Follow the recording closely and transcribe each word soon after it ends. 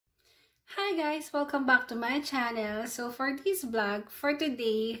Hi guys! Welcome back to my channel. So for this vlog, for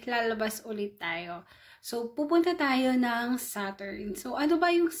today, lalabas ulit tayo. So pupunta tayo ng Saturn. So ano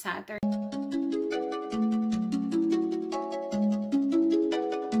ba yung Saturn?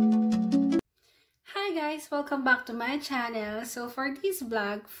 Hi guys! Welcome back to my channel. So for this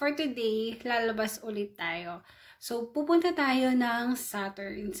vlog, for today, lalabas ulit tayo. So pupunta tayo ng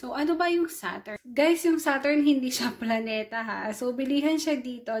Saturn. So ano ba yung Saturn? Guys, yung Saturn hindi siya planeta ha. So bilihan siya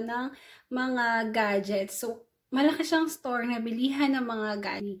dito ng mga gadgets. So malaki siyang store na bilihan ng mga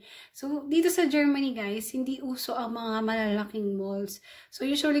gadgets. So dito sa Germany guys, hindi uso ang mga malalaking malls. So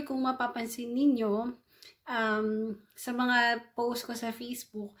usually kung mapapansin ninyo, sa mga post ko sa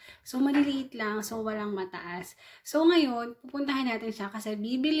Facebook, so maliliit lang, so walang mataas. So ngayon, pupuntahan natin siya kasi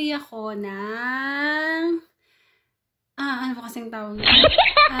bibili ako ng ano ba kasing tawag nito?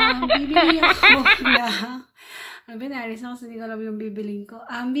 Bibili ako ng binaris na kasi hindi ko alam yung bibiling ko.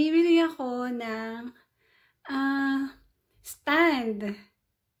 Bibili ako ng stand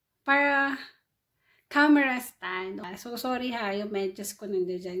para camera stand. So sorry ha, yung medyas ko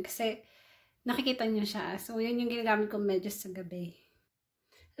nandiyan kasi nakikita niyo siya. So yun yung ginagamit kong medyas sa gabi.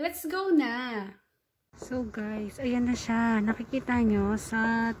 Let's go na! So guys, ayan na siya. Nakikita niyo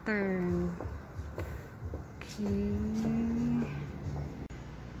sa turn. Okay.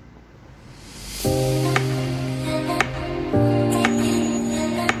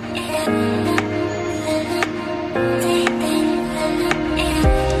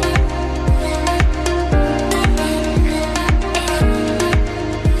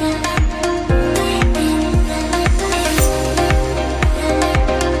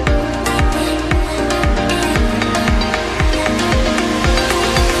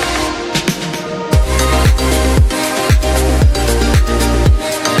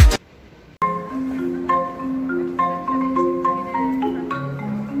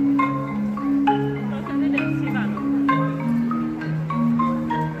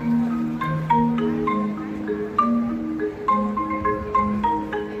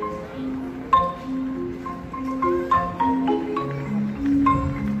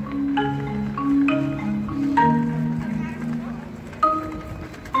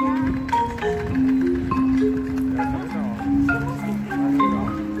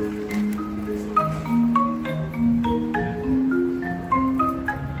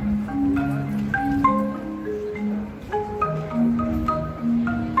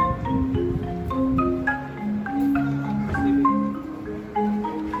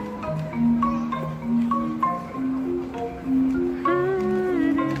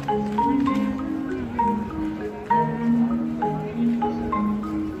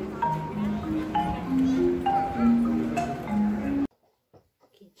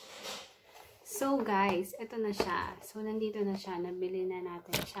 So guys, ito na siya. So nandito na siya, nabili na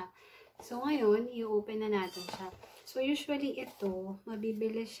natin siya. So ngayon, i-open na natin siya. So usually ito,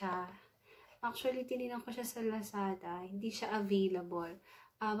 mabibili siya. Actually, tininan ko siya sa Lazada, hindi siya available.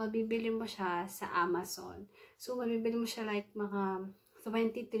 Mabibili mo siya sa Amazon. So mabibili mo siya like mga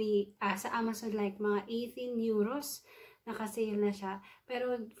 23, sa Amazon like mga 18 euros. Naka-sale na siya.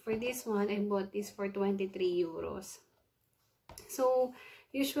 Pero for this one, I bought this for 23 euros. So,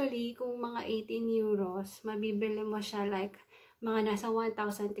 usually, kung mga 18 euros, mabibili mo siya like mga nasa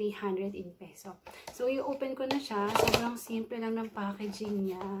 1,300 in peso. So, i-open ko na siya. Sobrang simple lang ng packaging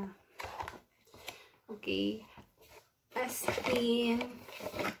niya. Okay. As in,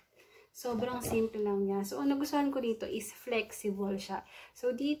 sobrang simple lang niya. So, ang nagustuhan ko dito is flexible siya.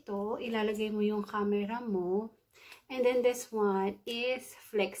 So, dito, ilalagay mo yung camera mo. And then, this one is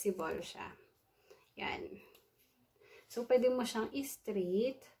flexible siya. Yan. So, pwede mo siyang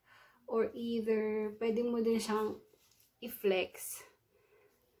i-straight or either pwede mo din siyang i-flex.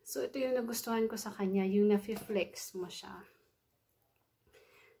 So, ito yung nagustuhan ko sa kanya, yung na-flex mo siya.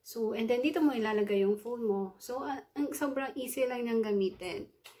 So, and then dito mo ilalagay yung phone mo. So, ang sobrang easy lang niyang gamitin.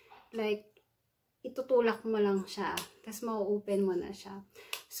 Like, itutulak mo lang siya. Tapos, ma-open mo na siya.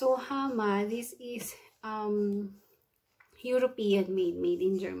 So, Hama, this is European made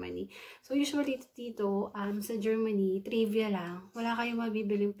in Germany. So usually dito sa Germany, trivia lang, wala kayong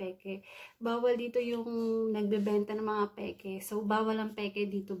mabibiling peke. Bawal dito yung nagbebenta ng mga peke. So bawal ang peke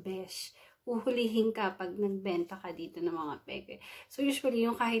dito, besh. Uhulihin ka pag nagbenta ka dito ng mga peke. So usually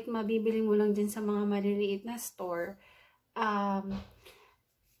yung kahit mabibili mo lang din sa mga maliliit na store,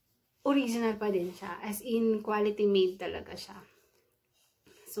 original pa din siya. As in quality made talaga siya.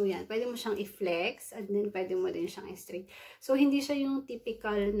 So, yan. Pwede mo siyang i-flex and then pwede mo din siyang i-straight. So, hindi siya yung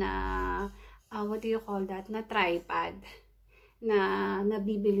typical na, what do you call that? Na tripod na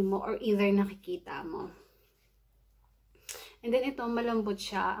nabibili mo or either nakikita mo. And then ito, malambot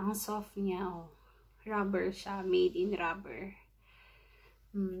siya. Ang soft niya, oh. Rubber siya. Made in rubber.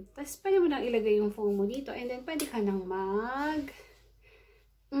 Tapos, pwede mo nang ilagay yung phone mo dito. And then, pwede ka nang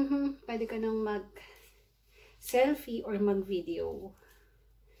pwede ka nang mag-selfie or mag-video.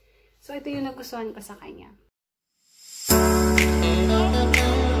 So, ito yung nagustuhan ko sa kanya.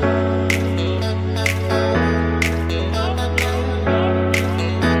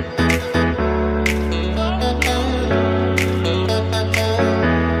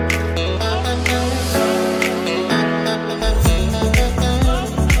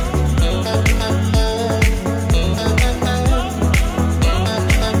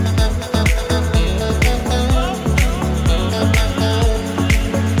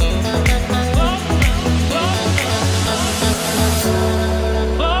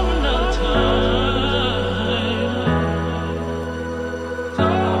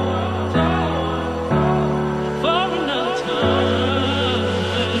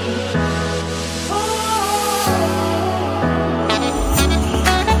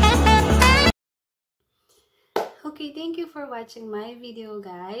 Okay, thank you for watching my video,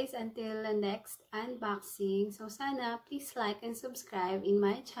 guys. Until the next unboxing. So, sana please like and subscribe in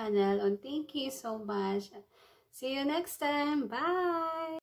my channel. And thank you so much. See you next time. Bye!